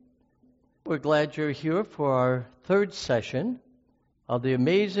We're glad you're here for our third session of the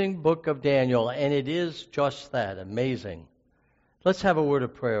amazing book of Daniel, and it is just that, amazing. Let's have a word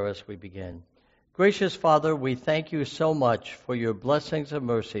of prayer as we begin. Gracious Father, we thank you so much for your blessings and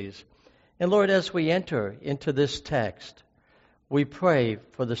mercies. And Lord, as we enter into this text, we pray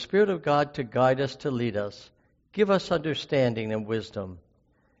for the Spirit of God to guide us, to lead us. Give us understanding and wisdom.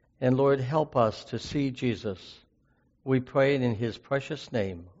 And Lord, help us to see Jesus. We pray in his precious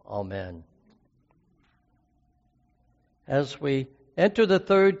name. Amen. As we enter the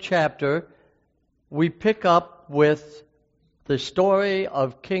third chapter, we pick up with the story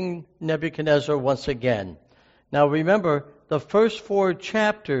of King Nebuchadnezzar once again. Now remember, the first 4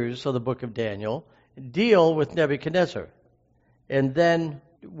 chapters of the book of Daniel deal with Nebuchadnezzar. And then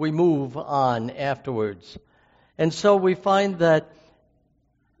we move on afterwards. And so we find that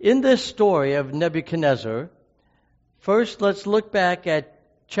in this story of Nebuchadnezzar, first let's look back at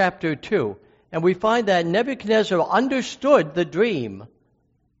chapter 2. And we find that Nebuchadnezzar understood the dream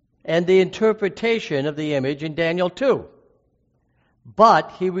and the interpretation of the image in Daniel 2.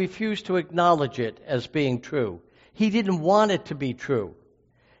 But he refused to acknowledge it as being true. He didn't want it to be true.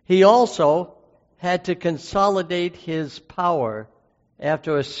 He also had to consolidate his power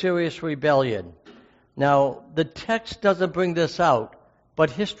after a serious rebellion. Now, the text doesn't bring this out,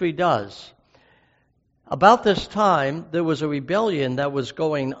 but history does. About this time, there was a rebellion that was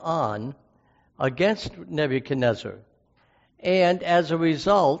going on against Nebuchadnezzar. And as a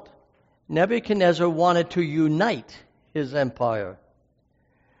result, Nebuchadnezzar wanted to unite his empire.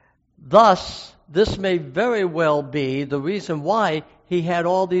 Thus, this may very well be the reason why he had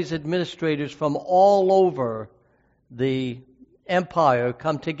all these administrators from all over the empire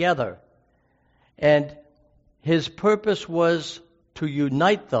come together. And his purpose was to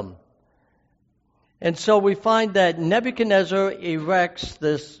unite them. And so we find that Nebuchadnezzar erects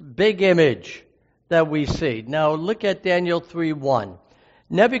this big image that we see. Now look at Daniel 3:1.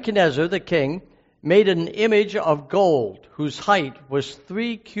 Nebuchadnezzar, the king, made an image of gold, whose height was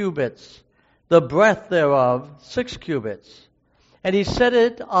 3 cubits, the breadth thereof 6 cubits. And he set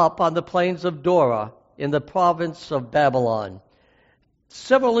it up on the plains of Dura, in the province of Babylon.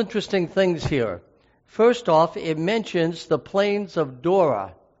 Several interesting things here. First off, it mentions the plains of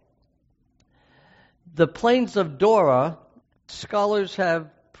Dura. The plains of Dura, scholars have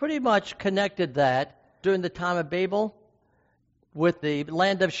pretty much connected that during the time of Babel with the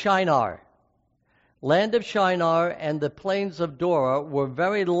land of Shinar. Land of Shinar and the plains of Dura were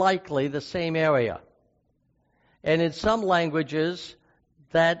very likely the same area. And in some languages,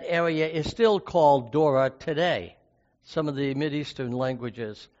 that area is still called Dura today, some of the Mideastern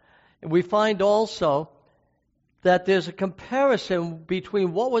languages. And we find also that there's a comparison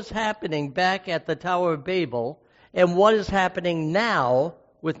between what was happening back at the Tower of Babel and what is happening now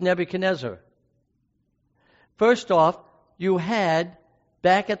with Nebuchadnezzar. First off, you had,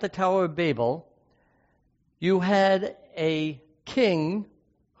 back at the Tower of Babel, you had a king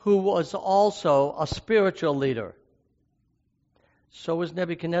who was also a spiritual leader. So was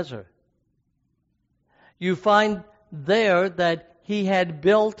Nebuchadnezzar. You find there that he had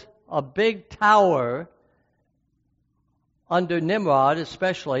built a big tower under Nimrod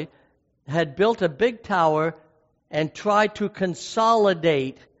especially, had built a big tower and tried to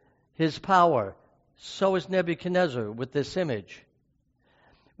consolidate his power. So is Nebuchadnezzar with this image.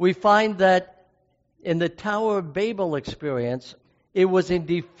 We find that in the Tower of Babel experience, it was in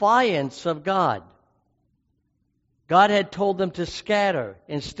defiance of God. God had told them to scatter.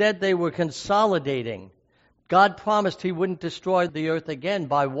 Instead, they were consolidating. God promised he wouldn't destroy the earth again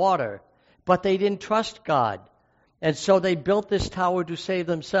by water, but they didn't trust God. And so they built this tower to save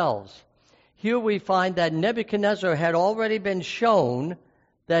themselves. Here we find that Nebuchadnezzar had already been shown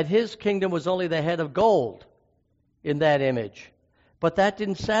that his kingdom was only the head of gold in that image. But that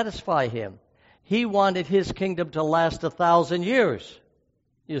didn't satisfy him. He wanted his kingdom to last 1,000 years,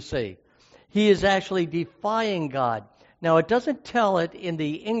 you see. He is actually defying God. Now, it doesn't tell it in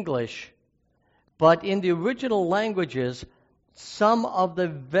the English, but in the original languages, some of the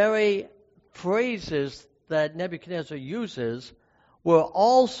very phrases that Nebuchadnezzar uses were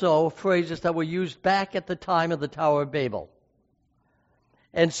also phrases that were used back at the time of the Tower of Babel.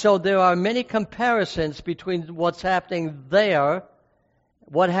 And so there are many comparisons between what's happening there,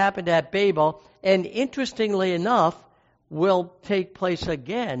 what happened at Babel, and interestingly enough, will take place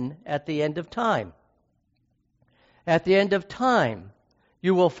again at the end of time. At the end of time,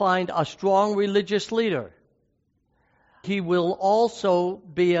 you will find a strong religious leader. He will also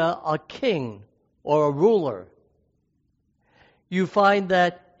be a king or a ruler. You find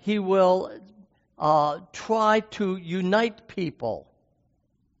that he will try to unite people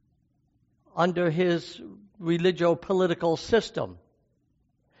under his religio-political system.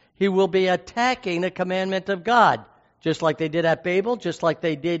 He will be attacking the commandment of God, just like they did at Babel, just like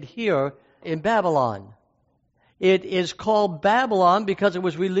they did here in Babylon. It is called Babylon because it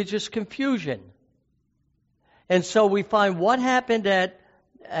was religious confusion. And so we find what happened at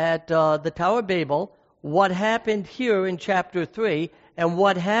the Tower of Babel, what happened here in chapter 3, and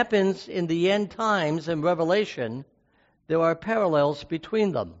what happens in the end times in Revelation. There are parallels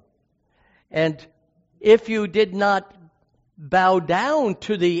between them. And if you did not bow down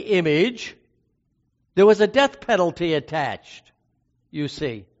to the image, there was a death penalty attached, you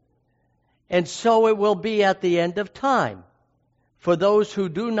see. And so it will be at the end of time. For those who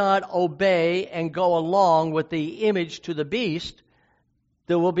do not obey and go along with the image to the beast,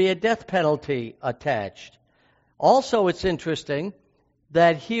 there will be a death penalty attached. Also, it's interesting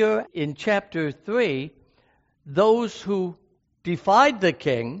that here in chapter 3, those who defied the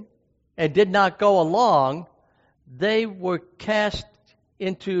king and did not go along, they were cast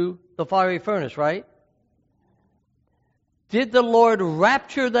into the fiery furnace, right? Did the Lord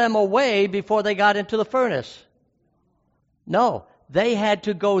rapture them away before they got into the furnace? No. They had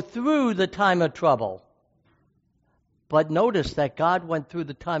to go through the time of trouble. But notice that God went through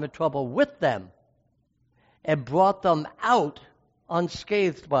the time of trouble with them and brought them out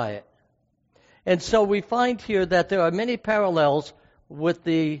unscathed by it. And so we find here that there are many parallels with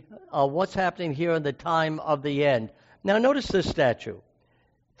the what's happening here in the time of the end. Now notice this statue.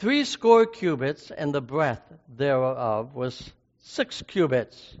 60 cubits, and the breadth thereof was 6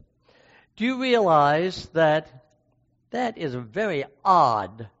 cubits. Do you realize that is very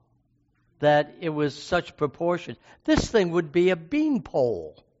odd that it was such proportions? This thing would be a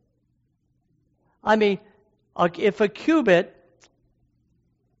beanpole. I mean, if a cubit,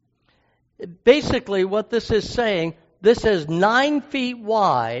 basically what this is saying, this is 9 feet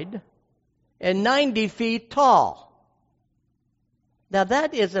wide and 90 feet tall. Now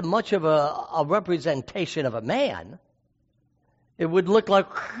that isn't much of a representation of a man. It would look like,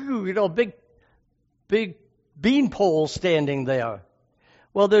 big beanpole standing there.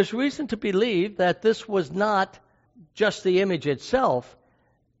 Well, there's reason to believe that this was not just the image itself.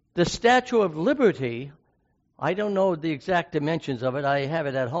 The Statue of Liberty, I don't know the exact dimensions of it. I have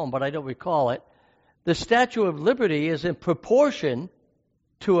it at home, but I don't recall it. The Statue of Liberty is in proportion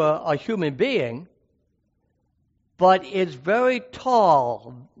to a human being, but it's very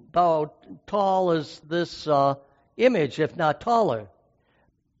tall, about tall as this image, if not taller.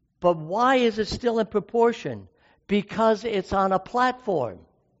 But why is it still in proportion? Because it's on a platform.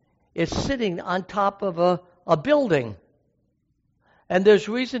 It's sitting on top of a building. And there's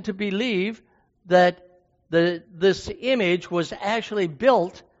reason to believe that this image was actually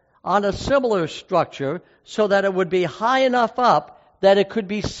built on a similar structure so that it would be high enough up that it could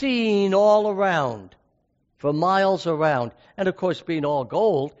be seen all around, for miles around. And of course, being all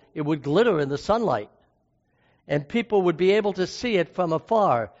gold, it would glitter in the sunlight. And people would be able to see it from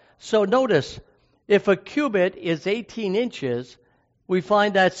afar. So notice, if a cubit is 18 inches, we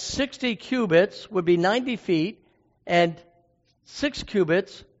find that 60 cubits would be 90 feet, and 6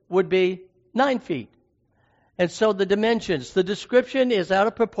 cubits would be 9 feet. And so the dimensions, the description is out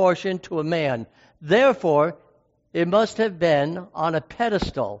of proportion to a man. Therefore, it must have been on a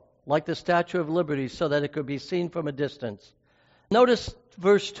pedestal, like the Statue of Liberty, so that it could be seen from a distance. Notice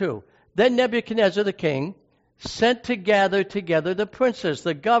verse 2. Then Nebuchadnezzar the king sent to gather together the princes,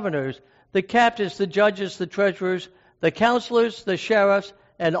 the governors, the captains, the judges, the treasurers, the counselors, the sheriffs,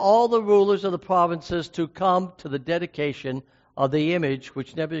 and all the rulers of the provinces to come to the dedication of the image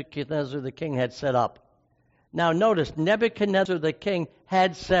which Nebuchadnezzar the king had set up. Now notice, Nebuchadnezzar the king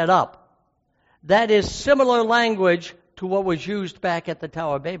had set up. That is similar language to what was used back at the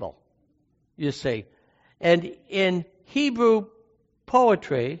Tower of Babel, you see. And in Hebrew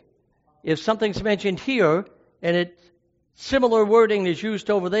poetry, if something's mentioned here and similar wording is used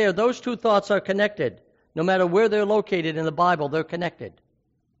over there, those two thoughts are connected. No matter where they're located in the Bible, they're connected.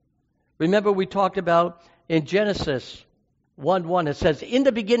 Remember we talked about in Genesis 1:1, it says, in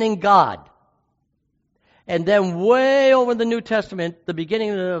the beginning God. And then way over in the New Testament, the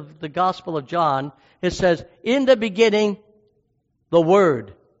beginning of the Gospel of John, it says, in the beginning, the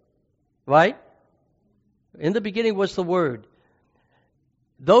Word. Right? In the beginning was the Word.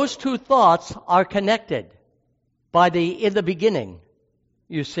 Those two thoughts are connected by the in the beginning,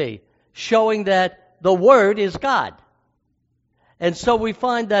 you see, showing that the Word is God. And so we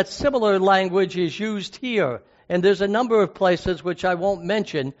find that similar language is used here. And there's a number of places, which I won't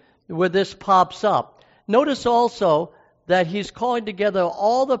mention, where this pops up. Notice also that he's calling together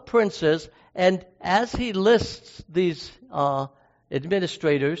all the princes, and as he lists these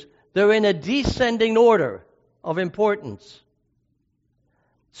administrators, they're in a descending order of importance.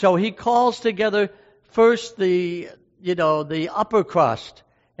 So he calls together first the upper crust,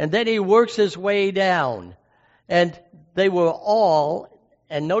 and then he works his way down. And they were all,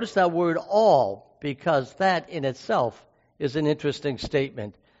 and notice that word all, because that in itself is an interesting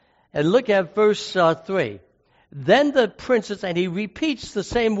statement. And look at verse 3. Then the princes, and he repeats the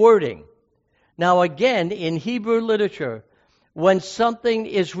same wording. Now again, in Hebrew literature, when something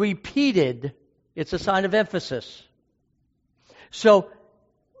is repeated, it's a sign of emphasis. So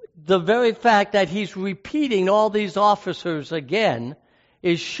the very fact that he's repeating all these officers again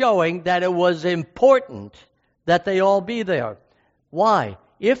is showing that it was important that they all be there. Why?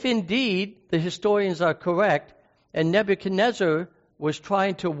 If indeed the historians are correct, and Nebuchadnezzar was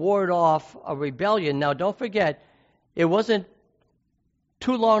trying to ward off a rebellion. Now don't forget, it wasn't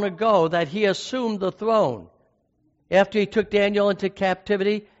too long ago that he assumed the throne. After he took Daniel into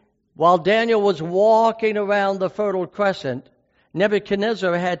captivity, while Daniel was walking around the Fertile Crescent,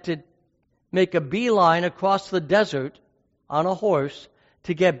 Nebuchadnezzar had to make a beeline across the desert on a horse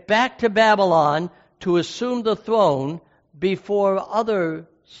to get back to Babylon to assume the throne before other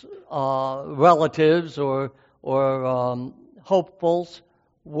relatives or hopefuls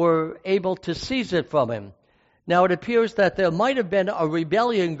were able to seize it from him. Now it appears that there might have been a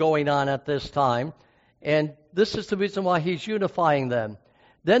rebellion going on at this time, and this is the reason why he's unifying them.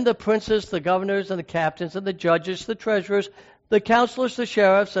 Then the princes, the governors, and the captains, and the judges, the treasurers, the counselors, the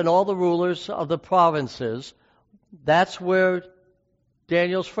sheriffs, and all the rulers of the provinces. That's where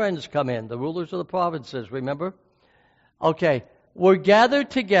Daniel's friends come in, the rulers of the provinces, remember? Okay, were gathered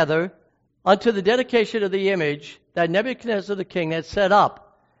together unto the dedication of the image that Nebuchadnezzar the king had set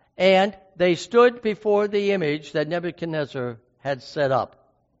up. And they stood before the image that Nebuchadnezzar had set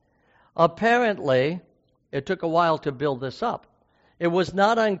up. Apparently, it took a while to build this up. It was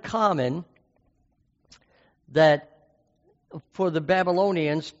not uncommon that for the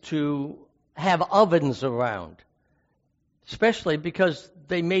Babylonians to have ovens around, especially because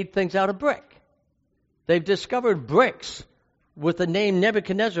they made things out of brick. They've discovered bricks with the name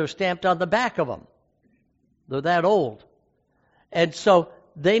Nebuchadnezzar stamped on the back of them. They're that old. And so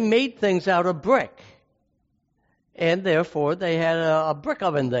they made things out of brick. And therefore, they had a brick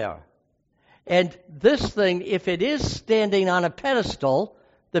oven there. And this thing, if it is standing on a pedestal,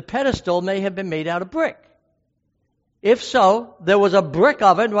 the pedestal may have been made out of brick. If so, there was a brick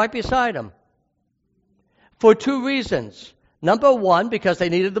oven right beside him. For two reasons. Number one, because they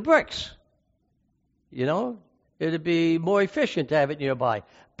needed the bricks. You know, it'd be more efficient to have it nearby.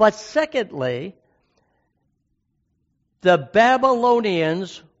 But secondly, the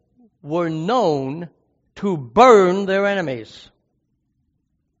Babylonians were known to burn their enemies.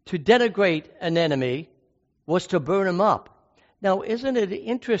 To denigrate an enemy was to burn him up. Now, isn't it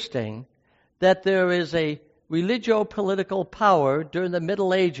interesting that there is a religio-political power during the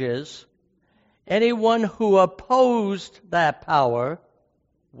Middle Ages? Anyone who opposed that power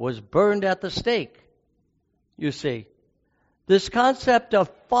was burned at the stake, you see. This concept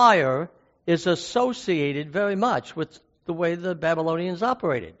of fire is associated very much with the way the Babylonians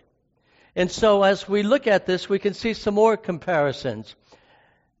operated. And so as we look at this, we can see some more comparisons.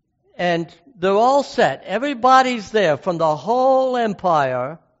 And they're all set. Everybody's there from the whole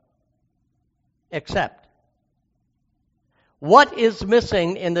empire except. What is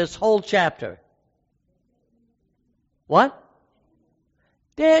missing in this whole chapter? What?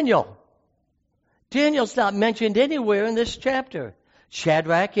 Daniel. Daniel's not mentioned anywhere in this chapter.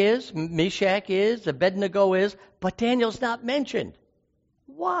 Shadrach is, Meshach is, Abednego is, but Daniel's not mentioned.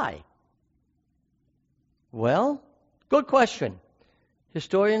 Why? Well, good question.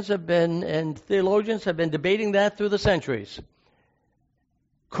 Historians have been, and theologians have been debating that through the centuries.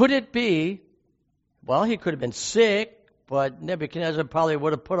 Could it be, well, he could have been sick, but Nebuchadnezzar probably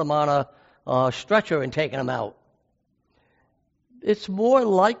would have put him on a stretcher and taken him out. It's more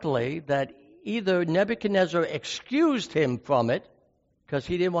likely that either Nebuchadnezzar excused him from it, because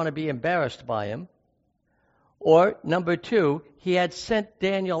he didn't want to be embarrassed by him, or, number two, he had sent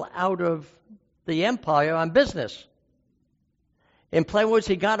Daniel out of the empire on business. In plain words,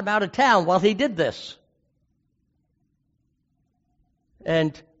 he got him out of town while he did this.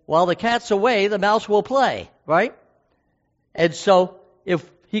 And while the cat's away, the mouse will play, right? And so, if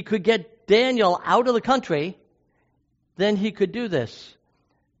he could get Daniel out of the country, then he could do this.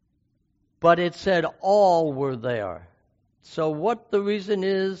 But it said all were there. So what the reason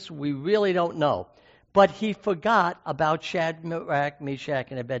is, we really don't know. But he forgot about Shadrach,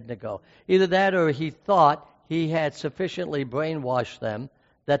 Meshach, and Abednego. Either that or he thought he had sufficiently brainwashed them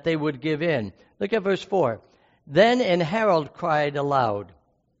that they would give in. Look at verse 4. Then an herald cried aloud,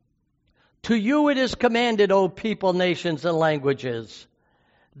 "To you it is commanded, O people, nations, and languages,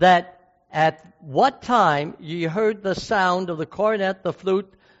 that at what time ye heard the sound of the cornet, the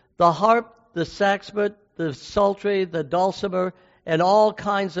flute, the harp, the saxbut, the psaltery, the dulcimer, and all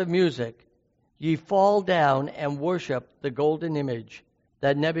kinds of music, ye fall down and worship the golden image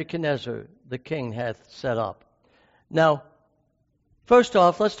that Nebuchadnezzar the king hath set up." Now, first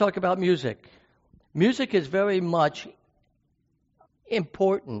off, let's talk about music. Music is very much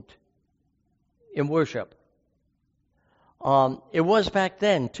important in worship. It was back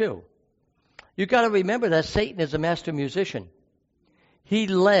then, too. You've got to remember that Satan is a master musician. He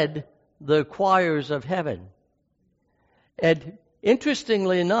led the choirs of heaven. And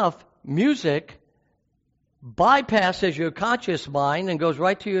interestingly enough, music bypasses your conscious mind and goes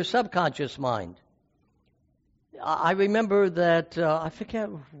right to your subconscious mind. I remember that, I forget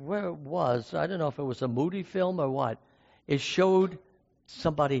where it was. I don't know if it was a Moody film or what. It showed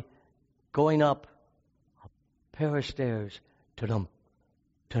somebody going up a pair of stairs. Ta-dum,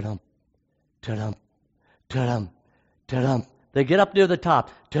 ta-dum, ta-dum, ta-dum, ta-dum. They get up near the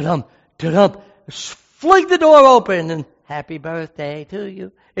top. Ta-dum, ta-dum. Fling the door open and happy birthday to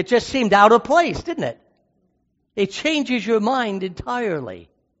you. It just seemed out of place, didn't it? It changes your mind entirely.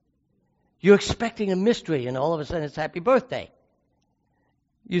 You're expecting a mystery, and all of a sudden it's happy birthday.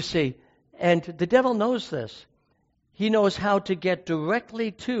 You see, and the devil knows this. He knows how to get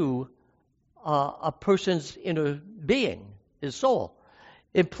directly to a person's inner being, his soul.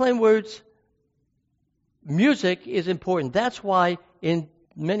 In plain words, music is important. That's why in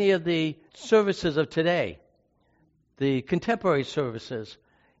many of the services of today, the contemporary services,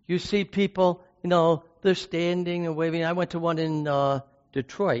 you see people, they're standing and waving. I went to one in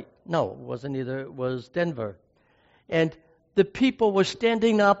Detroit. No, it wasn't either. It was Denver. And the people were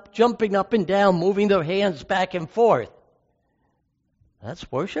standing up, jumping up and down, moving their hands back and forth. That's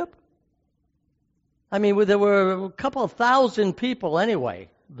worship? I mean, there were a couple of thousand people anyway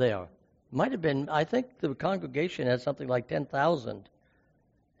there. Might have been, I think the congregation had something like 10,000.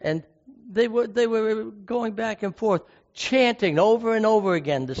 And they were going back and forth, chanting over and over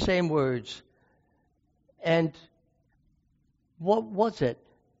again the same words. And what was it?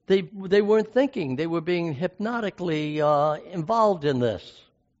 They weren't thinking. They were being hypnotically involved in this.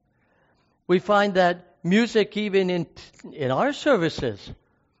 We find that music, even in our services,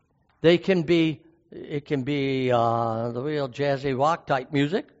 it can be the real jazzy rock type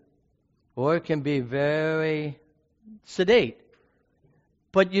music, or it can be very sedate.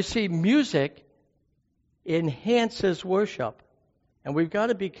 But you see, music enhances worship. And we've got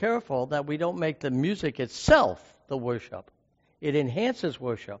to be careful that we don't make the music itself the worship. It enhances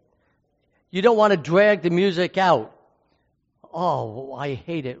worship. You don't want to drag the music out. Oh, I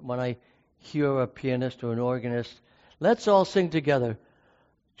hate it when I hear a pianist or an organist. Let's all sing together.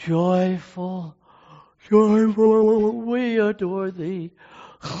 Joyful, joyful, we adore thee.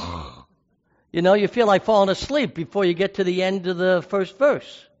 You feel like falling asleep before you get to the end of the first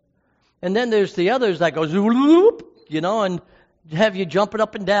verse. And then there's the others that goes, and have you jumping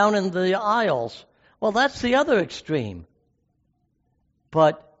up and down in the aisles. Well, that's the other extreme.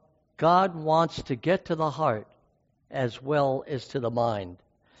 But God wants to get to the heart as well as to the mind.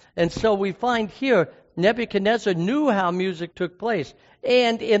 And so we find here, Nebuchadnezzar knew how music took place.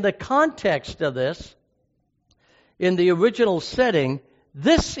 And in the context of this, in the original setting,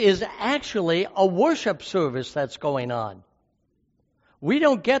 this is actually a worship service that's going on. We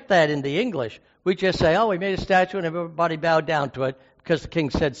don't get that in the English. We just say, we made a statue and everybody bowed down to it because the king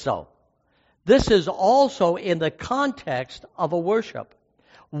said so. This is also in the context of a worship.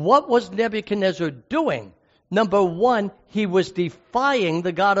 What was Nebuchadnezzar doing? Number one, he was defying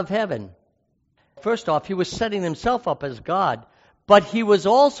the God of heaven. First off, he was setting himself up as God, but he was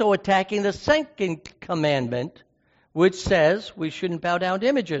also attacking the second commandment, which says we shouldn't bow down to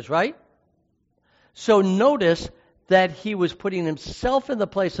images, right? So notice that he was putting himself in the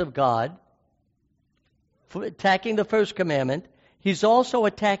place of God, attacking the first commandment. He's also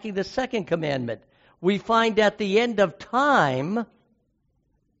attacking the second commandment. We find at the end of time,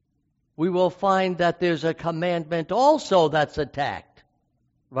 we will find that there's a commandment also that's attacked,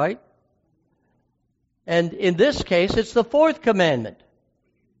 right? And in this case, it's the fourth commandment,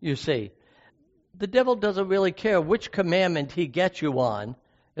 you see. The devil doesn't really care which commandment he gets you on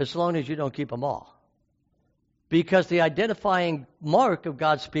as long as you don't keep them all. Because the identifying mark of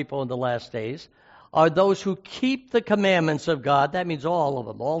God's people in the last days are those who keep the commandments of God. That means all of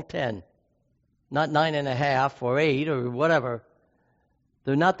them, all 10. Not 9.5 or 8 or whatever.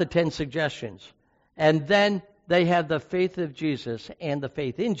 They're not the 10 suggestions. And then they have the faith of Jesus and the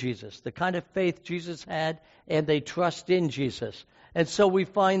faith in Jesus, the kind of faith Jesus had, and they trust in Jesus. And so we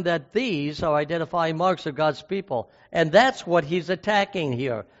find that these are identifying marks of God's people. And that's what he's attacking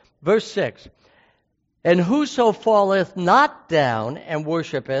here. Verse 6, and whoso falleth not down and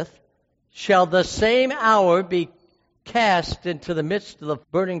worshipeth, shall the same hour be cast into the midst of the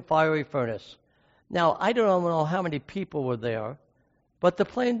burning fiery furnace. Now, I don't know how many people were there, but the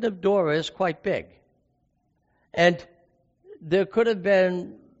plain of Dura is quite big. And there could have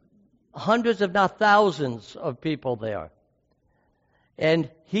been hundreds, if not thousands, of people there. And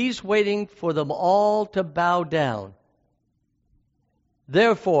he's waiting for them all to bow down.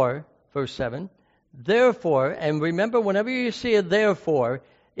 Therefore, verse 7, therefore, and remember, whenever you see a therefore,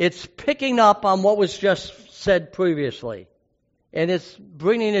 it's picking up on what was just said previously. And it's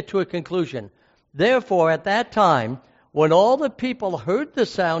bringing it to a conclusion. Therefore, at that time, when all the people heard the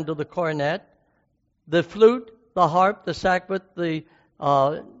sound of the cornet, the flute, the harp, the sackbut, the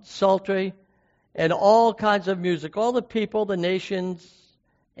psaltery, and all kinds of music, all the people, the nations,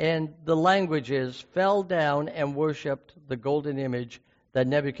 and the languages fell down and worshipped the golden image that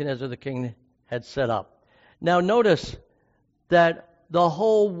Nebuchadnezzar the king had set up. Now notice that the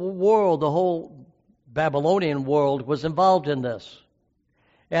whole world, the whole Babylonian world was involved in this.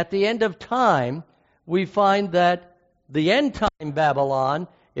 At the end of time, we find that the end time Babylon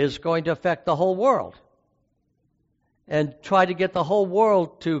is going to affect the whole world and try to get the whole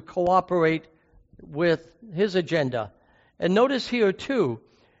world to cooperate with his agenda. And notice here, too,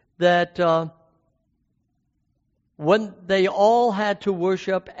 that when they all had to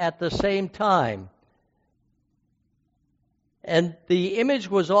worship at the same time, and the image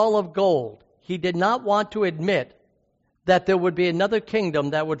was all of gold, he did not want to admit that there would be another kingdom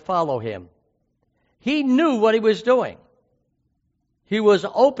that would follow him. He knew what he was doing. He was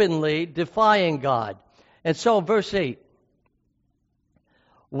openly defying God. And so, verse 8,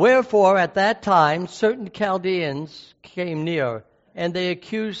 wherefore at that time certain Chaldeans came near, and they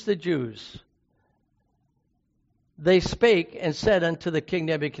accused the Jews. They spake and said unto the king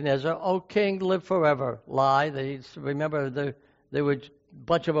Nebuchadnezzar, O king, live forever. Lie. Remember, a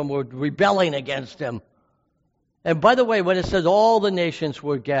bunch of them were rebelling against him. And by the way, when it says all the nations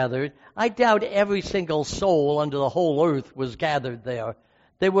were gathered, I doubt every single soul under the whole earth was gathered there.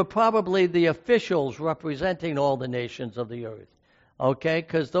 They were probably the officials representing all the nations of the earth. Okay?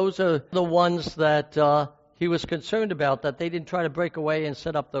 Because those are the ones that he was concerned about, that they didn't try to break away and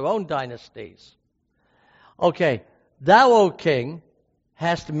set up their own dynasties. Okay. Thou, O king,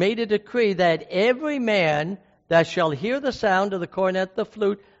 hast made a decree that every man that shall hear the sound of the cornet, the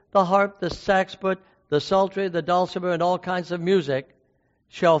flute, the harp, the sackbut, the psaltery, the dulcimer, and all kinds of music,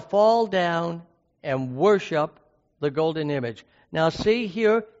 shall fall down and worship the golden image. Now see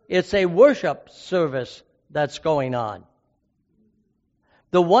here, it's a worship service that's going on.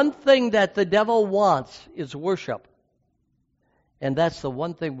 The one thing that the devil wants is worship. And that's the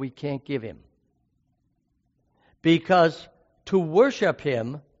one thing we can't give him. Because to worship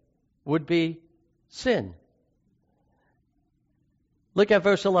him would be sin. Look at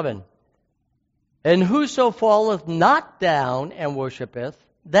verse 11. And whoso falleth not down and worshipeth,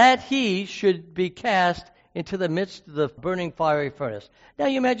 that he should be cast into the midst of the burning fiery furnace. Now,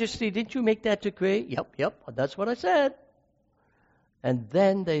 your majesty, didn't you make that decree? Yep, that's what I said. And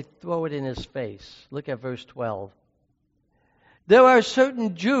then they throw it in his face. Look at verse 12. There are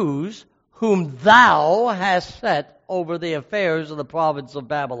certain Jews whom thou hast set over the affairs of the province of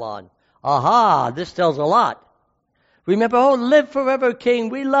Babylon. Aha, this tells a lot. Remember, oh, live forever, king,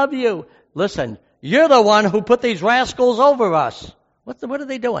 we love you. Listen, you're the one who put these rascals over us. What are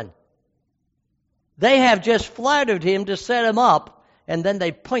they doing? They have just flattered him to set him up, and then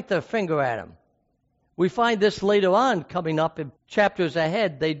they point their finger at him. We find this later on coming up in chapters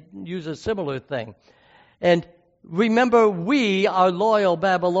ahead. They use a similar thing. And remember, we are loyal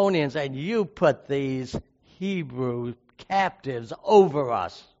Babylonians, and you put these Hebrew captives over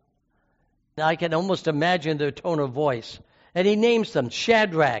us. I can almost imagine their tone of voice. And he names them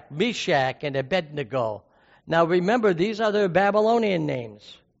Shadrach, Meshach, and Abednego. Now remember, these are their Babylonian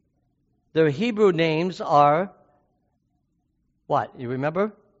names. Their Hebrew names are what? You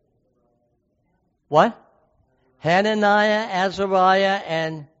remember? What? Hananiah, Azariah,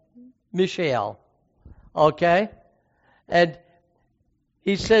 and Mishael. Okay? And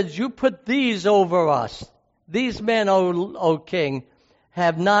he says, you put these over us. These men, O king,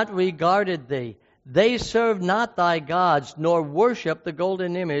 have not regarded thee. They serve not thy gods, nor worship the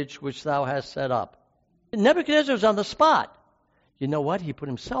golden image which thou hast set up. Nebuchadnezzar was on the spot. You know what? He put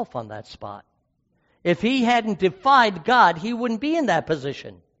himself on that spot. If he hadn't defied God, he wouldn't be in that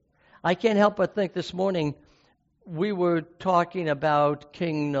position. I can't help but think this morning, we were talking about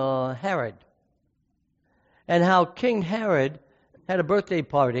King Herod, and how King Herod had a birthday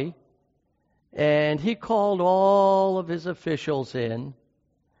party, and he called all of his officials in,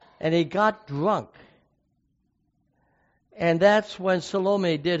 and he got drunk. And that's when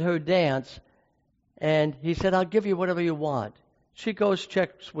Salome did her dance, and he said, I'll give you whatever you want. She goes,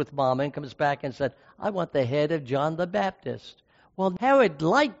 checks with Mama, and comes back and said, I want the head of John the Baptist. Well, Herod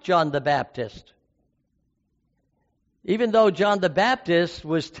liked John the Baptist. Even though John the Baptist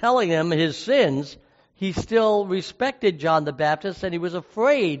was telling him his sins, he still respected John the Baptist, and he was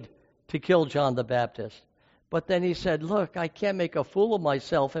afraid to kill John the Baptist. But then he said, look, I can't make a fool of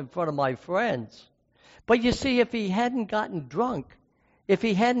myself in front of my friends. But you see, if he hadn't gotten drunk, if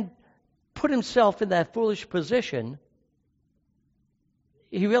he hadn't put himself in that foolish position,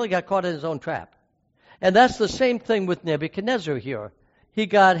 he really got caught in his own trap. And that's the same thing with Nebuchadnezzar here. He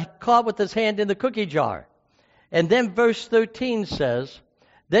got caught with his hand in the cookie jar. And then verse 13 says,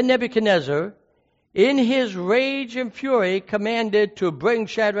 Then Nebuchadnezzar, in his rage and fury, commanded to bring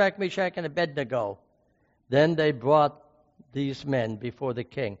Shadrach, Meshach, and Abednego. Then they brought these men before the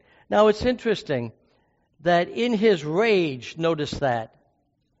king. Now it's interesting that in his rage, notice that,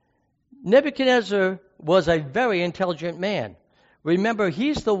 Nebuchadnezzar was a very intelligent man. Remember,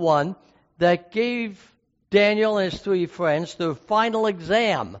 he's the one that gave Daniel and his three friends their final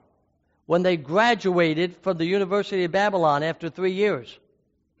exam when they graduated from the University of Babylon after 3 years.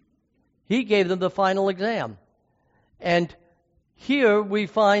 He gave them the final exam. And here we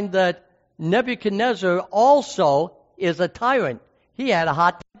find that Nebuchadnezzar also is a tyrant. He had a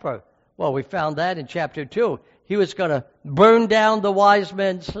hot temper. Well, we found that in chapter 2. He was going to burn down the wise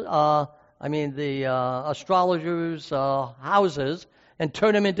men's, astrologers' houses and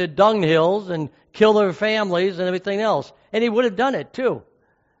turn them into dunghills and kill their families and everything else. And he would have done it too.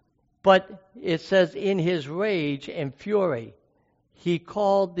 But it says in his rage and fury, he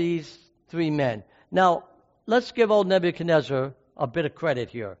called these 3 men. Now, let's give old Nebuchadnezzar a bit of credit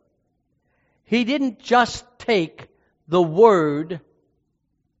here. He didn't just take the word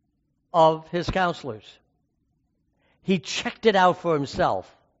of his counselors. He checked it out for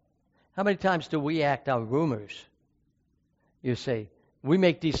himself. How many times do we act on rumors? You see, we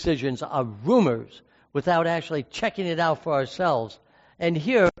make decisions on rumors without actually checking it out for ourselves. And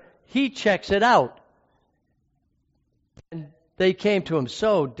here, he checks it out. And they came to him.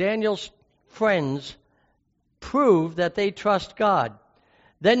 So Daniel's friends prove that they trust God.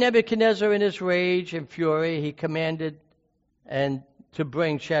 Then Nebuchadnezzar, in his rage and fury, he commanded to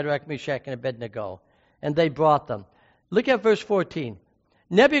bring Shadrach, Meshach, and Abednego. And they brought them. Look at verse 14.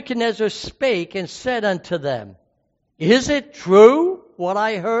 Nebuchadnezzar spake and said unto them, Is it true what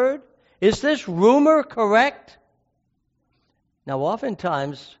I heard? Is this rumor correct? Now,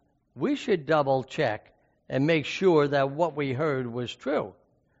 oftentimes, we should double check and make sure that what we heard was true.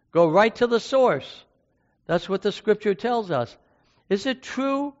 Go right to the source. That's what the Scripture tells us. Is it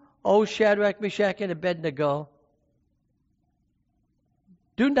true, O Shadrach, Meshach, and Abednego?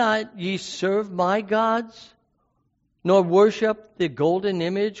 Do not ye serve my gods, nor worship the golden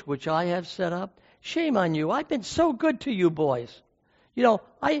image which I have set up? Shame on you. I've been so good to you boys.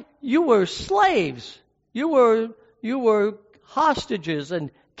 You were slaves. You were hostages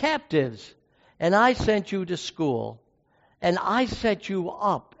and captives. And I sent you to school. And I set you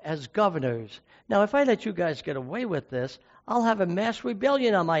up as governors. Now, if I let you guys get away with this, I'll have a mass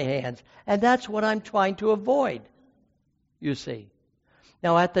rebellion on my hands. And that's what I'm trying to avoid, you see.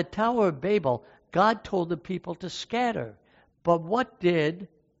 Now, at the Tower of Babel, God told the people to scatter. But what did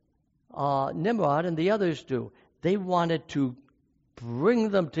Nimrod and the others do? They wanted to bring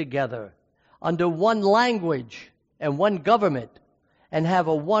them together under one language and one government and have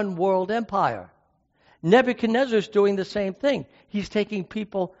a one world empire. Nebuchadnezzar's doing the same thing. He's taking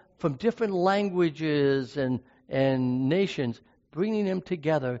people from different languages and nations, bringing them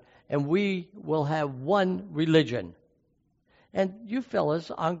together, and we will have one religion. And you fellas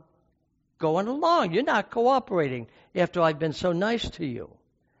aren't going along. You're not cooperating after I've been so nice to you.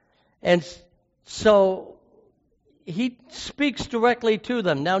 And so he speaks directly to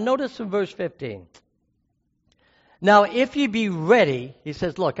them. Now notice in verse 15. Now if ye be ready, he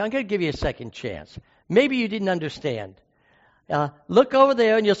says, look, I'm going to give you a second chance. Maybe you didn't understand. Look over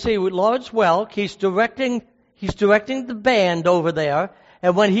there and you'll see Lawrence Welk, he's directing the band over there.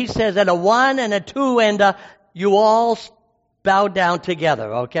 And when he says at a 1 and a 2 and you all bow down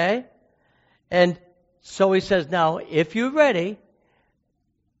together, okay? And so he says, now, if you're ready,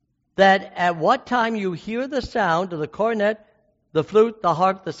 that at what time you hear the sound of the cornet, the flute, the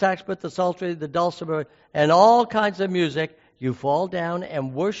harp, the saxophone, the psaltery, the dulcimer, and all kinds of music, you fall down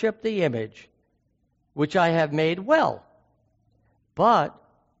and worship the image which I have made well. But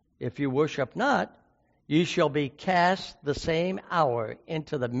if you worship not, ye shall be cast the same hour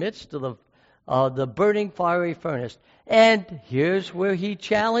into the midst of the burning fiery furnace. And here's where he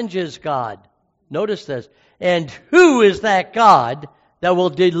challenges God. Notice this. And who is that God that will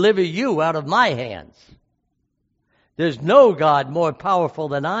deliver you out of my hands? There's no God more powerful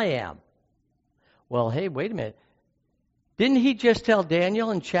than I am. Well, hey, wait a minute. Didn't he just tell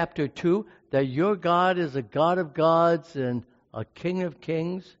Daniel in chapter 2 that your God is a God of gods and a King of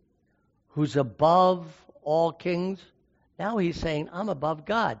kings who's above all kings? Now he's saying, I'm above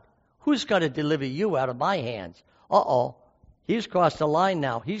God. Who's going to deliver you out of my hands? Uh-oh. He's crossed the line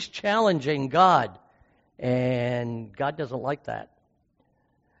now. He's challenging God. And God doesn't like that.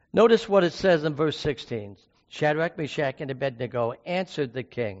 Notice what it says in verse 16. Shadrach, Meshach, and Abednego answered the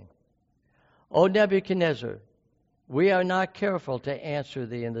king, O Nebuchadnezzar, we are not careful to answer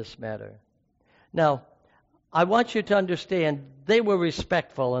thee in this matter. Now, I want you to understand they were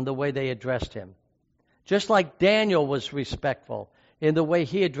respectful in the way they addressed him. Just like Daniel was respectful in the way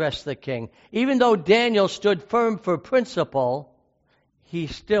he addressed the king. Even though Daniel stood firm for principle, he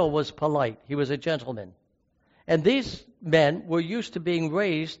still was polite. He was a gentleman. And these men were used to being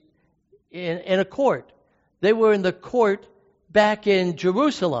raised in a court. They were in the court back in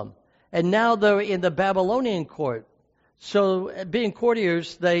Jerusalem, and now they're in the Babylonian court. So being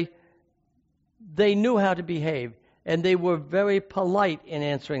courtiers, they knew how to behave, and they were very polite in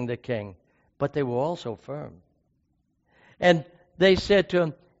answering the king, but they were also firm. And they said to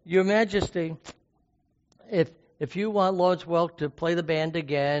him, Your Majesty, if you want Lord's Welk to play the band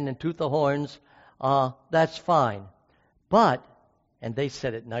again and toot the horns, that's fine. But, and they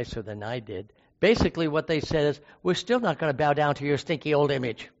said it nicer than I did, basically what they said is, we're still not going to bow down to your stinky old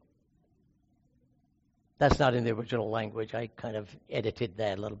image. That's not in the original language. I kind of edited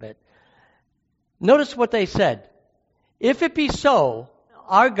that a little bit. Notice what they said. If it be so,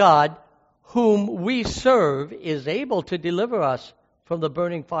 our God, whom we serve, is able to deliver us from the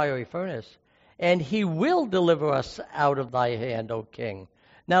burning fiery furnace, and he will deliver us out of thy hand, O king.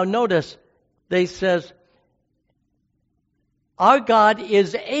 Now notice, they says, our God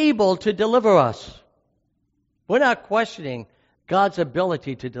is able to deliver us. We're not questioning God's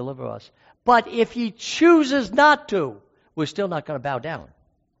ability to deliver us. But if he chooses not to, we're still not going to bow down.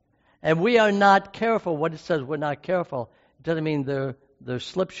 And we are not careful. What it says, we're not careful, it doesn't mean they're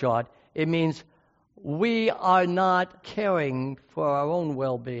slipshod. It means we are not caring for our own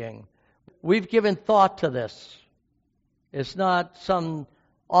well-being. We've given thought to this. It's not some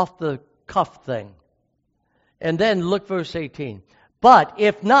off-the-cuff thing. And then look verse 18. But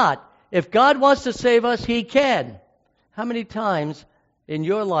if not, if God wants to save us, he can. How many times in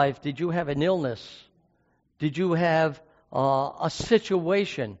your life did you have an illness? Did you have a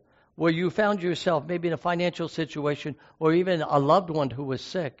situation where you found yourself maybe in a financial situation or even a loved one who was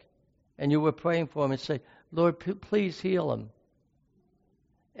sick, and you were praying for him and say, Lord, please heal him.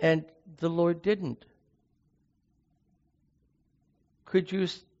 And the Lord didn't. Could you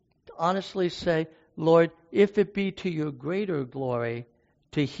honestly say, Lord, if it be to your greater glory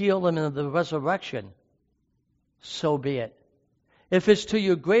to heal them in the resurrection, so be it. If it's to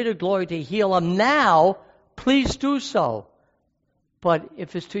your greater glory to heal them now, please do so. But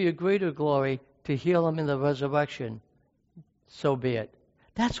if it's to your greater glory to heal them in the resurrection, so be it.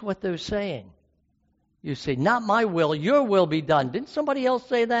 That's what they're saying. You say, not my will, your will be done. Didn't somebody else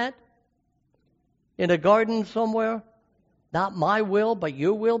say that? In a garden somewhere? Not my will, but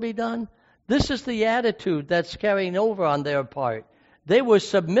your will be done? This is the attitude that's carrying over on their part. They were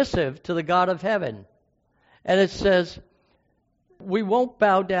submissive to the God of heaven. And it says, we won't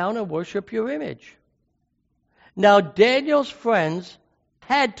bow down and worship your image. Now, Daniel's friends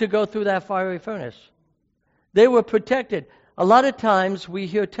had to go through that fiery furnace. They were protected. A lot of times we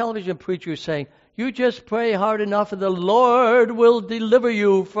hear television preachers saying, you just pray hard enough and the Lord will deliver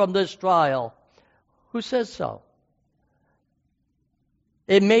you from this trial. Who says so?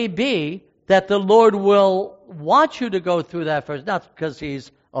 It may be that the Lord will want you to go through that first, not because he's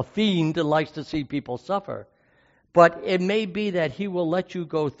a fiend and likes to see people suffer, but it may be that he will let you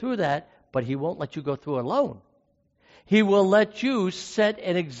go through that, but he won't let you go through it alone. He will let you set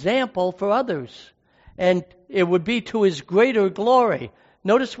an example for others, and it would be to his greater glory.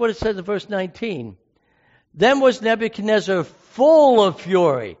 Notice what it says in verse 19. Then was Nebuchadnezzar full of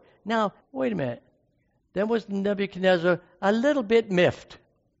fury. Now, wait a minute. Then was Nebuchadnezzar a little bit miffed,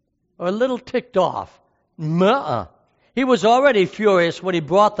 or a little ticked off. He was already furious when he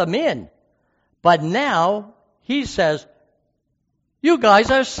brought them in. But now he says, you guys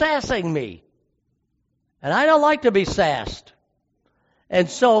are sassing me. And I don't like to be sassed. And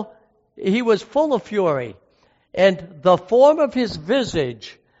so he was full of fury. And the form of his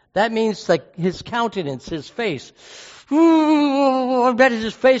visage, that means like his countenance, his face. I bet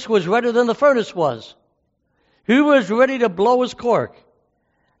his face was redder than the furnace was. He was ready to blow his cork.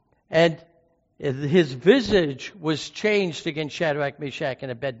 And his visage was changed against Shadrach, Meshach,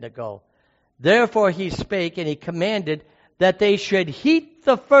 and Abednego. Therefore he spake, and he commanded that they should heat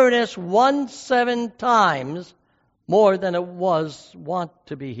the furnace 17 times more than it was wont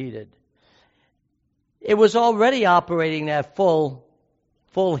to be heated. It was already operating at full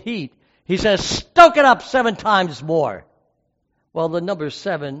heat. He says, stoke it up 7 times more. Well, the number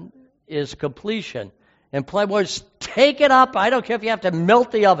 7 is completion. In plain words, take it up. I don't care if you have to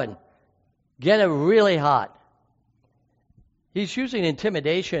melt the oven. Get it really hot. He's using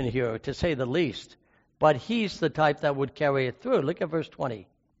intimidation here, to say the least. But he's the type that would carry it through. Look at verse 20.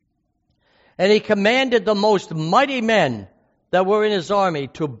 And he commanded the most mighty men that were in his army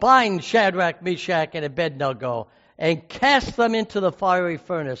to bind Shadrach, Meshach, and Abednego and cast them into the fiery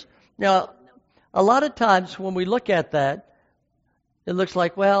furnace. Now, a lot of times when we look at that, it looks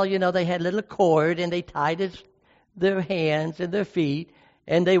like, well, they had a little cord and they tied their hands and their feet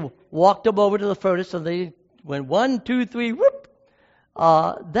and they walked them over to the furnace and they went 1, 2, 3, whoop.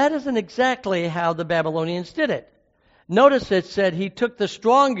 That isn't exactly how the Babylonians did it. Notice it said he took the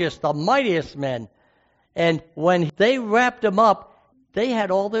strongest, the mightiest men, and when they wrapped them up, they had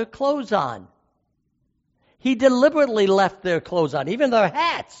all their clothes on. He deliberately left their clothes on, even their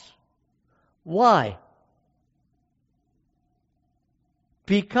hats. Why?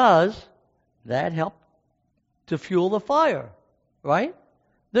 Because that helped to fuel the fire, right?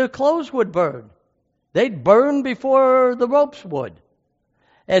 Their clothes would burn. They'd burn before the ropes would.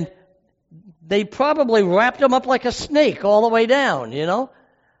 And they probably wrapped them up like a snake all the way down,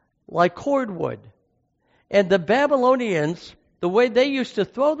 like cordwood. And the Babylonians, the way they used to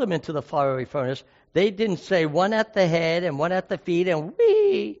throw them into the fiery furnace, they didn't say one at the head and one at the feet and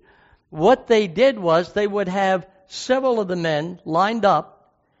whee. What they did was they would have several of the men lined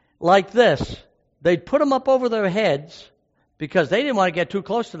up like this. They'd put them up over their heads because they didn't want to get too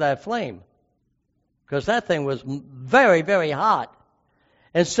close to that flame because that thing was very, very hot.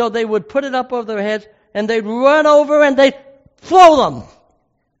 And so they would put it up over their heads and they'd run over and they'd throw them.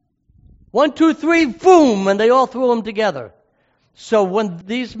 1, 2, 3, boom, and they all threw them together. So when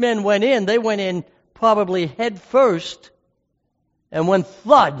these men went in, they went in probably head first and went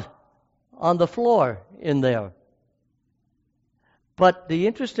thud on the floor in there. But the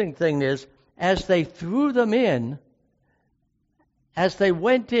interesting thing is, as they threw them in, as they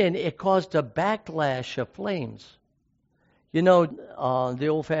went in, it caused a backlash of flames. The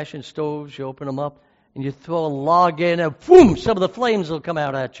old-fashioned stoves, you open them up, and you throw a log in, and boom, some of the flames will come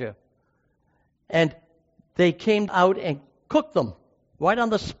out at you. And they came out and cooked them right on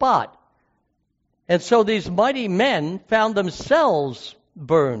the spot. And so these mighty men found themselves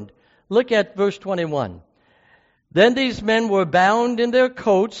burned. Look at verse 21. Then these men were bound in their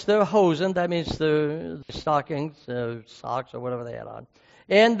coats, their hosen, that means their stockings, socks, or whatever they had on,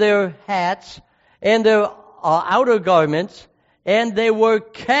 and their hats, and their outer garments, and they were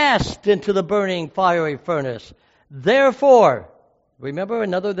cast into the burning fiery furnace. Therefore, remember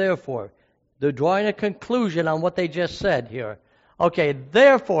another therefore. They're drawing a conclusion on what they just said here. Okay,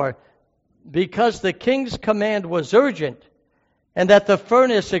 therefore, because the king's command was urgent, and that the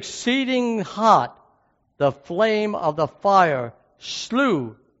furnace exceeding hot, the flame of the fire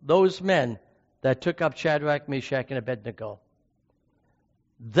slew those men that took up Shadrach, Meshach, and Abednego.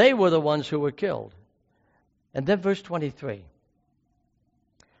 They were the ones who were killed. And then verse 23.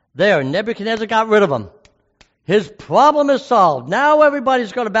 There, Nebuchadnezzar got rid of them. His problem is solved. Now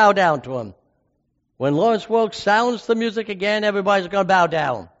everybody's going to bow down to him. When Lawrence Welk sounds the music again, everybody's going to bow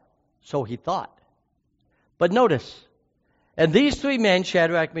down. So he thought. But notice, and these 3 men,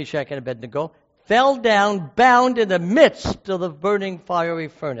 Shadrach, Meshach, and Abednego, fell down bound in the midst of the burning fiery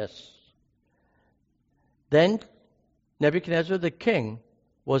furnace. Then Nebuchadnezzar the king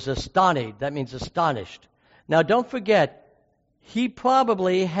was astonished. That means astonished. Now don't forget, he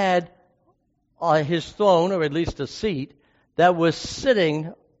probably had his throne, or at least a seat, that was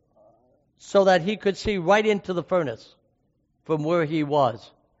sitting so that he could see right into the furnace from where he was.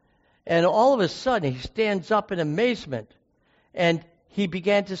 And all of a sudden, he stands up in amazement, and he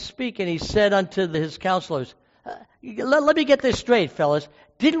began to speak, and he said unto his counselors, let me get this straight, fellas.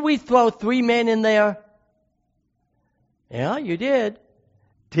 Didn't we throw 3 men in there? Yeah, you did.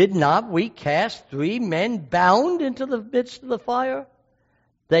 Did not we cast 3 men bound into the midst of the fire?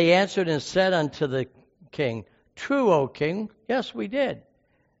 They answered and said unto the king, True, O king, yes, we did.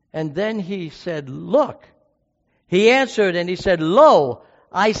 And then he said, Look. He answered and he said, Lo,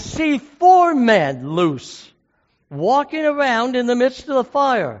 I see 4 men loose, walking around in the midst of the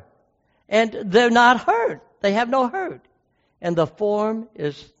fire, and they're not hurt. They have no hurt. And the form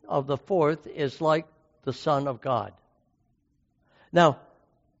of the 4th is like the Son of God. Now,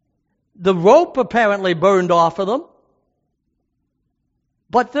 the rope apparently burned off of them,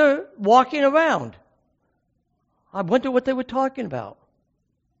 but they're walking around. I wonder what they were talking about.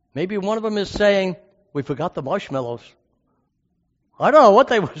 Maybe one of them is saying, we forgot the marshmallows. I don't know what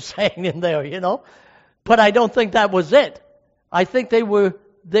they were saying in there, but I don't think that was it. I think they were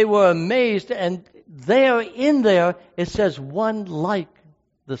amazed, and there in there it says one like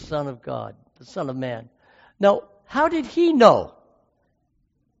the Son of God, the Son of Man. Now, how did he know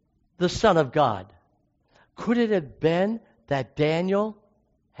the Son of God? Could it have been that Daniel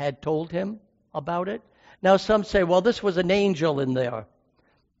had told him about it? Now some say, well, this was an angel in there.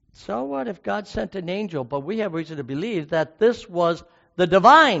 So what if God sent an angel? But we have reason to believe that this was the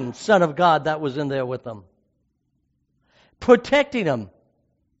divine Son of God that was in there with them, protecting them.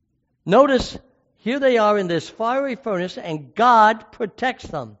 Notice, here they are in this fiery furnace, and God protects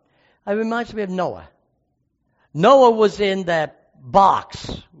them. It reminds me of Noah. Noah was in that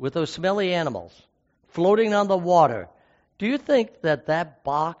box with those smelly animals floating on the water. Do you think that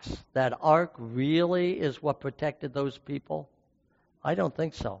box, that ark, really is what protected those people? I don't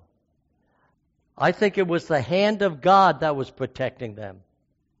think so. I think it was the hand of God that was protecting them.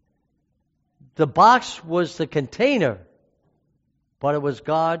 The box was the container, but it was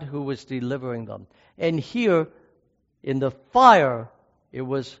God who was delivering them. And here, in the fire, it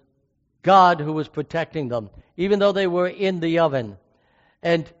was God who was protecting them, even though they were in the oven.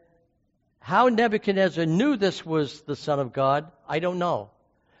 And how Nebuchadnezzar knew this was the Son of God, I don't know.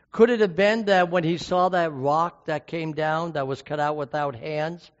 Could it have been that when he saw that rock that came down that was cut out without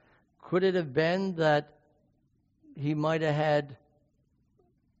hands, could it have been that he might have had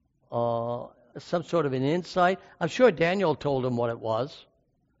some sort of an insight? I'm sure Daniel told him what it was,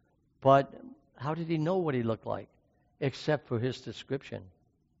 but how did he know what he looked like, except for his description?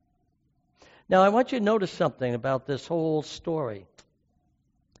 Now, I want you to notice something about this whole story.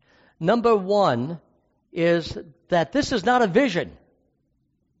 Number one is that this is not a vision.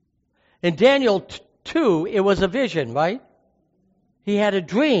 In Daniel 2, it was a vision, right? He had a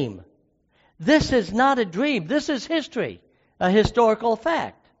dream. This is not a dream. This is history, a historical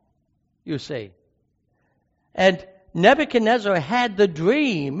fact, you see. And Nebuchadnezzar had the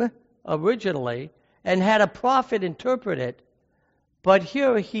dream originally and had a prophet interpret it, but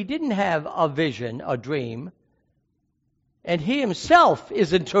here he didn't have a vision, a dream, and he himself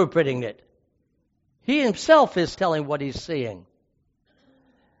is interpreting it. He himself is telling what he's seeing.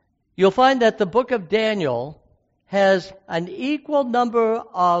 You'll find that the book of Daniel has an equal number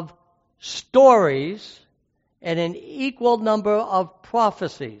of stories and an equal number of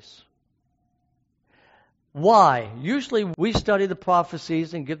prophecies. Why? Usually we study the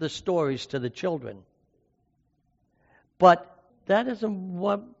prophecies and give the stories to the children. But that isn't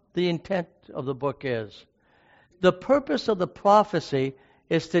what the intent of the book is. The purpose of the prophecy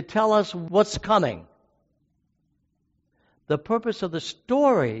is to tell us what's coming. The purpose of the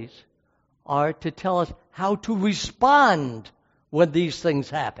stories are to tell us how to respond when these things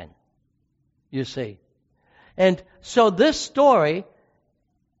happen, you see. And so this story,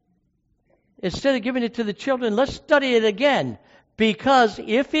 instead of giving it to the children, let's study it again. Because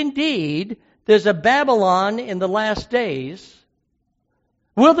if indeed there's a Babylon in the last days,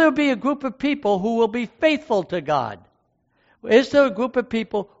 will there be a group of people who will be faithful to God? Is there a group of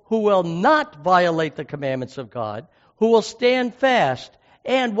people who will not violate the commandments of God, who will stand fast?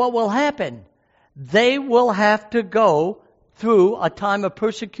 And what will happen? They will have to go through a time of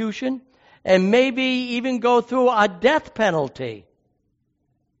persecution and maybe even go through a death penalty.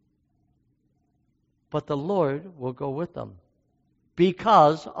 But the Lord will go with them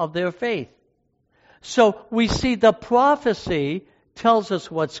because of their faith. So we see the prophecy tells us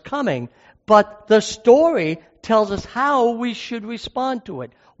what's coming, but the story tells us how we should respond to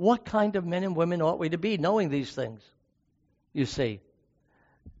it. What kind of men and women ought we to be knowing these things? You see.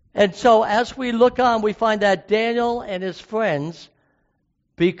 And so as we look on, we find that Daniel and his friends,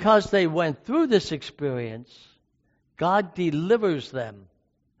 because they went through this experience, God delivers them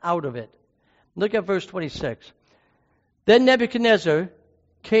out of it. Look at verse 26. Then Nebuchadnezzar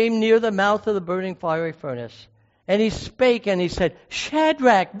came near the mouth of the burning fiery furnace, and he spake and he said,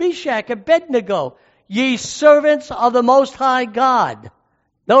 Shadrach, Meshach, Abednego, ye servants of the Most High God.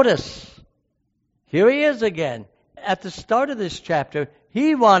 Notice, here he is again. At the start of this chapter,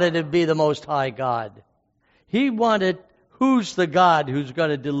 he wanted to be the Most High God. He wanted, who's the God who's going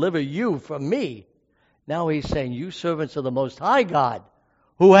to deliver you from me? Now he's saying, you servants of the Most High God,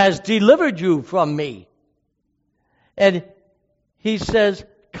 who has delivered you from me. And he says,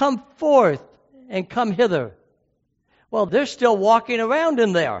 come forth and come hither. Well, they're still walking around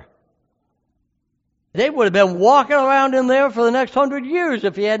in there. They would have been walking around in there for the next 100 years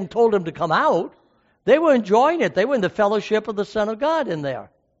if he hadn't told them to come out. They were enjoying it. They were in the fellowship of the Son of God in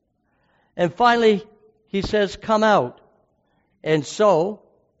there. And finally, he says, come out. And so,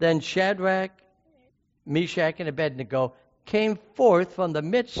 then Shadrach, Meshach, and Abednego came forth from the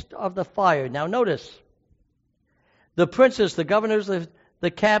midst of the fire. Now notice, the princes, the governors,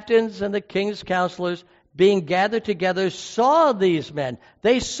 the captains, and the king's counselors, being gathered together, saw these men.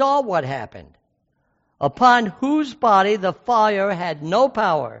 They saw what happened. Upon whose body the fire had no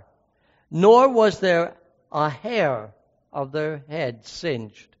power, nor was there a hair of their head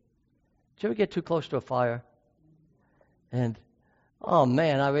singed. Did you ever get too close to a fire? And, oh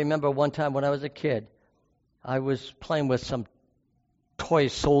man, I remember one time when I was a kid, I was playing with some toy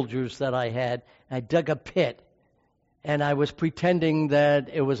soldiers that I had. I dug a pit, and I was pretending that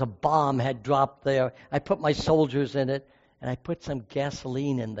it was a bomb had dropped there. I put my soldiers in it, and I put some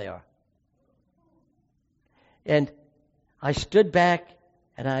gasoline in there. And I stood back,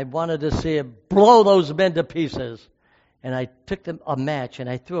 and I wanted to see it blow those men to pieces. And I took a match, and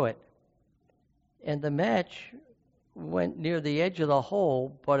I threw it. And the match went near the edge of the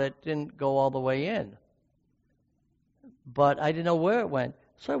hole, but it didn't go all the way in. But I didn't know where it went.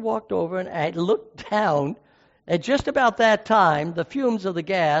 So I walked over, and I looked down. At just about that time, the fumes of the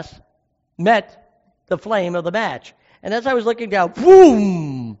gas met the flame of the match. And as I was looking down,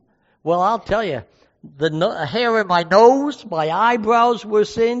 boom! Well, I'll tell you, the hair in my nose, my eyebrows were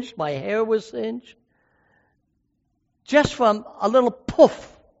singed, my hair was singed. Just from a little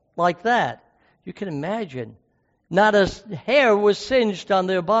poof like that. You can imagine. Not a hair was singed on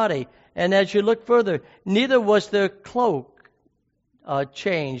their body. And as you look further, neither was their cloak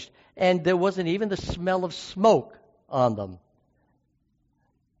changed. And there wasn't even the smell of smoke on them.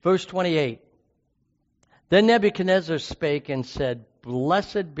 Verse 28. Then Nebuchadnezzar spake and said,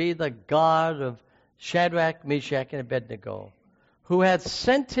 Blessed be the God of Shadrach, Meshach, and Abednego, who hath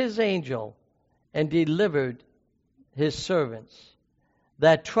sent his angel and delivered his servants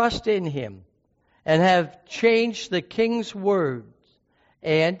that trust in him, and have changed the king's words,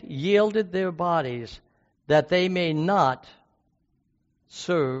 and yielded their bodies, that they may not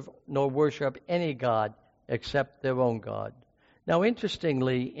serve nor worship any god except their own God. Now,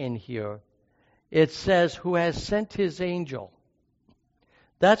 interestingly in here, it says, who has sent his angel.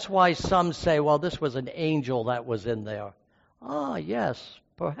 That's why some say, well, this was an angel that was in there. Ah, yes,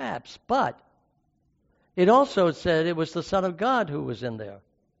 perhaps. But it also said it was the Son of God who was in there.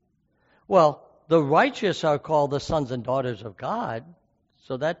 Well, the righteous are called the sons and daughters of God,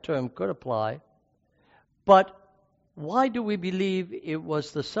 so that term could apply. But why do we believe it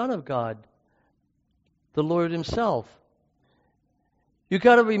was the Son of God, the Lord himself? You've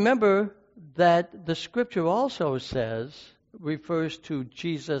got to remember that the Scripture also refers to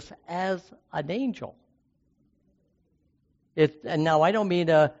Jesus as an angel. And now I don't mean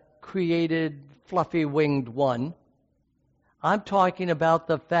a created, fluffy-winged one. I'm talking about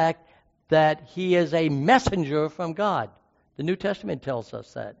the fact that he is a messenger from God. The New Testament tells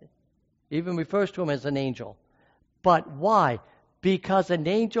us that. Even refers to him as an angel. But why? Because an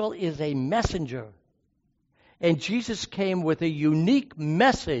angel is a messenger. And Jesus came with a unique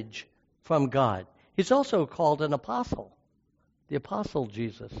message from God. He's also called an apostle. The apostle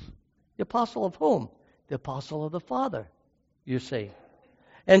Jesus. The apostle of whom? The apostle of the Father, you see.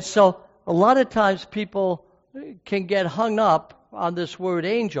 And so a lot of times people can get hung up on this word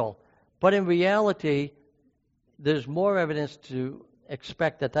angel. But in reality, there's more evidence to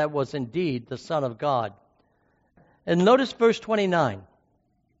expect that that was indeed the Son of God. And notice verse 29.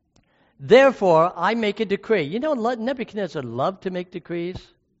 Therefore, I make a decree. You know, Nebuchadnezzar loved to make decrees.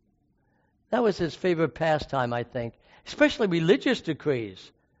 That was his favorite pastime, I think. Especially religious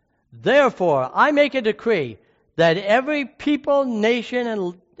decrees. Therefore, I make a decree that every people,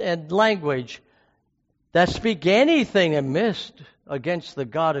 nation, and language that speak anything amiss against the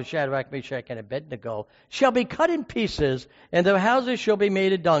God of Shadrach, Meshach, and Abednego shall be cut in pieces, and their houses shall be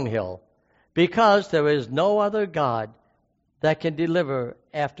made a dunghill, because there is no other God that can deliver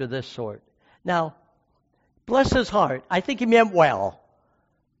after this sort. Now, bless his heart, I think he meant well,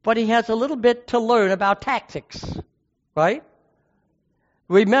 but he has a little bit to learn about tactics, right?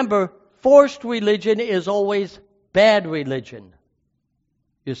 Remember, forced religion is always bad religion,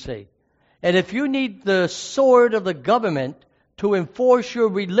 you see. And if you need the sword of the government to enforce your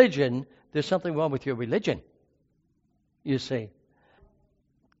religion, there's something wrong with your religion, you see.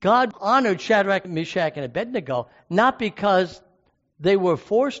 God honored Shadrach, Meshach, and Abednego not because they were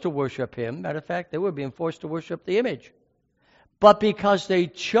forced to worship him. Matter of fact, they were being forced to worship the image. But because they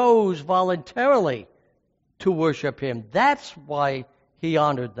chose voluntarily to worship him, that's why he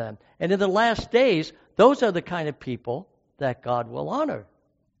honored them. And in the last days, those are the kind of people that God will honor.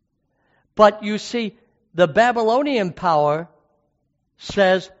 But you see, the Babylonian power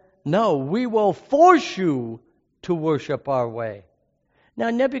says, no, we will force you to worship our way. Now,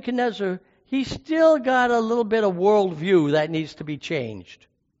 Nebuchadnezzar, he's still got a little bit of worldview that needs to be changed.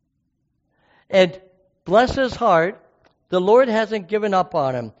 And bless his heart, the Lord hasn't given up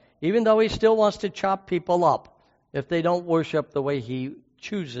on him, even though he still wants to chop people up if they don't worship the way he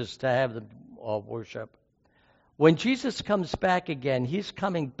chooses to have them worship. When Jesus comes back again, he's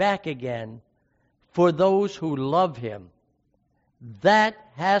coming back again for those who love him. That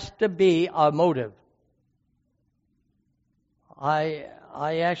has to be our motive. I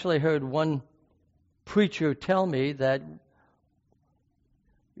actually heard one preacher tell me that,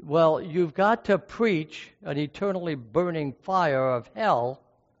 well, you've got to preach an eternally burning fire of hell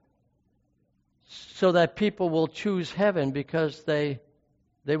so that people will choose heaven because they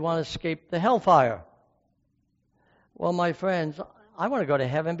want to escape the hellfire. Well, my friends, I want to go to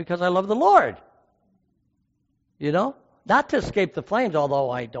heaven because I love the Lord. You know? Not to escape the flames,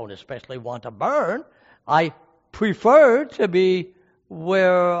 although I don't especially want to burn. I prefer to be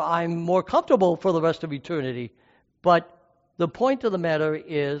where I'm more comfortable for the rest of eternity. But the point of the matter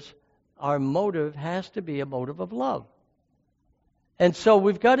is our motive has to be a motive of love. And so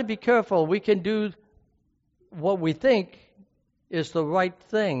we've got to be careful. We can do what we think is the right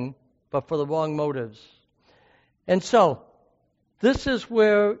thing, but for the wrong motives. And so, this is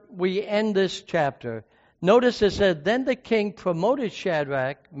where we end this chapter. Notice it said, then the king promoted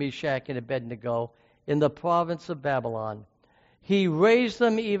Shadrach, Meshach, and Abednego in the province of Babylon. He raised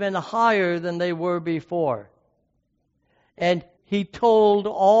them even higher than they were before. And he told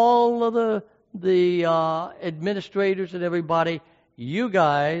all of the administrators and everybody, you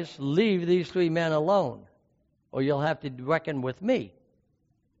guys leave these three men alone, or you'll have to reckon with me.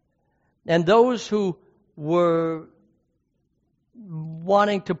 And those who were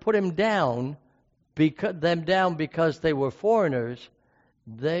wanting to put him down, because they were foreigners,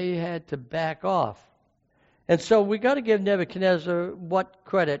 they had to back off. And so we got to give Nebuchadnezzar what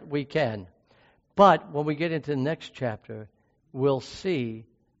credit we can. But when we get into the next chapter, we'll see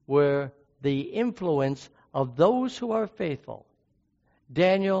where the influence of those who are faithful,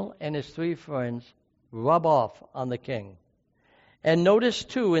 Daniel and his three friends, rub off on the king. And notice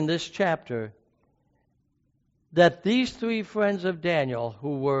too in this chapter that these three friends of Daniel,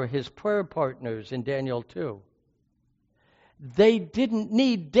 who were his prayer partners in Daniel 2, they didn't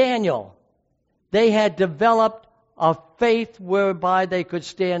need Daniel. They had developed a faith whereby they could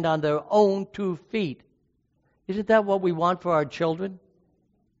stand on their own 2 feet. Isn't that what we want for our children?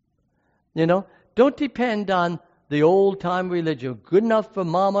 You know, don't depend on the old-time religion. Good enough for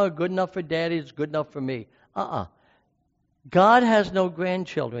mama, good enough for daddy, it's good enough for me. God has no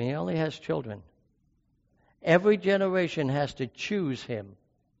grandchildren. He only has children. Every generation has to choose him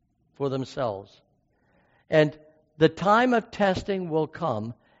for themselves. And the time of testing will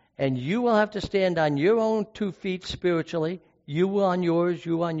come, and you will have to stand on your own 2 feet spiritually, you on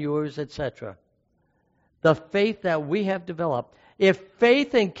yours, etc. The faith that we have developed. If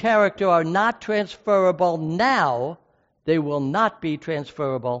faith and character are not transferable now, they will not be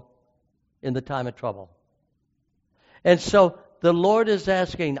transferable in the time of trouble. And so the Lord is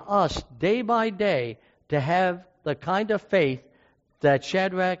asking us day by day to have the kind of faith that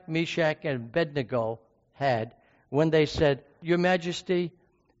Shadrach, Meshach, and Abednego had when they said, Your Majesty,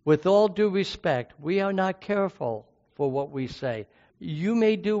 with all due respect, we are not careful for what we say. You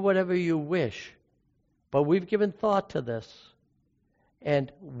may do whatever you wish, but we've given thought to this,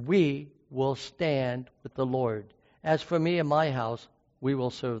 and we will stand with the Lord. As for me and my house, we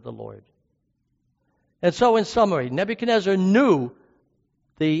will serve the Lord. And so in summary, Nebuchadnezzar knew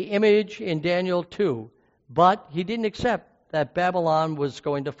the image in Daniel 2, but he didn't accept that Babylon was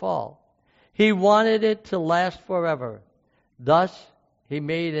going to fall. He wanted it to last forever. Thus, he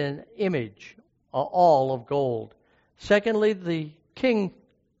made an image, all of gold. Secondly, the king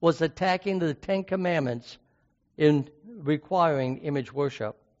was attacking the 10 Commandments in requiring image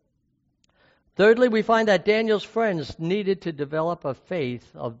worship. Thirdly, we find that Daniel's friends needed to develop a faith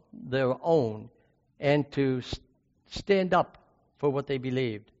of their own and to stand up for what they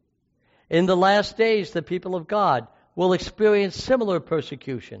believed. In the last days, the people of God will experience similar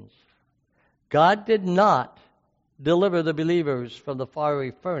persecutions. God did not deliver the believers from the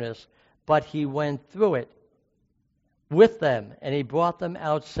fiery furnace, but he went through it with them, and he brought them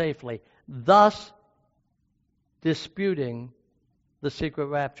out safely, thus disputing the secret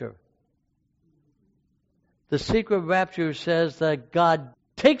rapture. The secret rapture says that God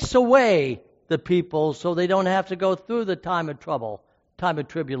takes away the people so they don't have to go through the time of trouble, time of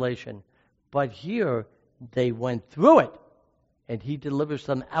tribulation. But here, they went through it, and He delivers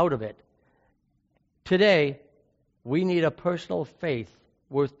them out of it. Today, we need a personal faith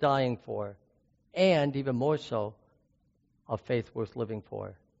worth dying for, and even more so, a faith worth living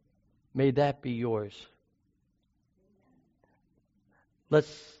for. May that be yours. Let's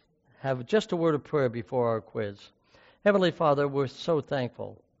have just a word of prayer before our quiz. Heavenly Father, we're so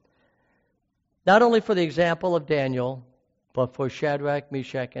thankful, not only for the example of Daniel, but for Shadrach,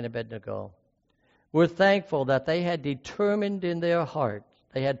 Meshach, and Abednego. We're thankful that they had determined in their hearts,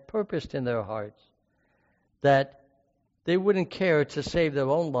 they had purposed in their hearts, that they wouldn't care to save their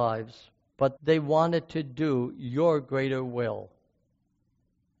own lives, but they wanted to do your greater will.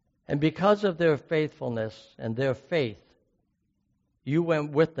 And because of their faithfulness and their faith, you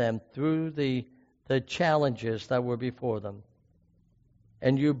went with them through the challenges that were before them.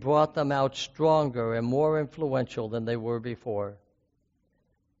 And you brought them out stronger and more influential than they were before.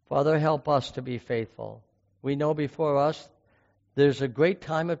 Father, help us to be faithful. We know before us there's a great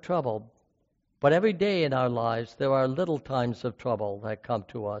time of trouble, but every day in our lives there are little times of trouble that come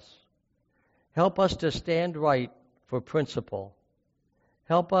to us. Help us to stand right for principle.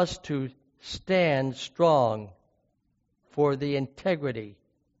 Help us to stand strong for the integrity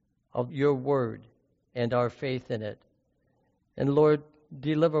of your word and our faith in it. And Lord,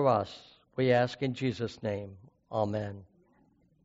 deliver us, we ask in Jesus' name. Amen.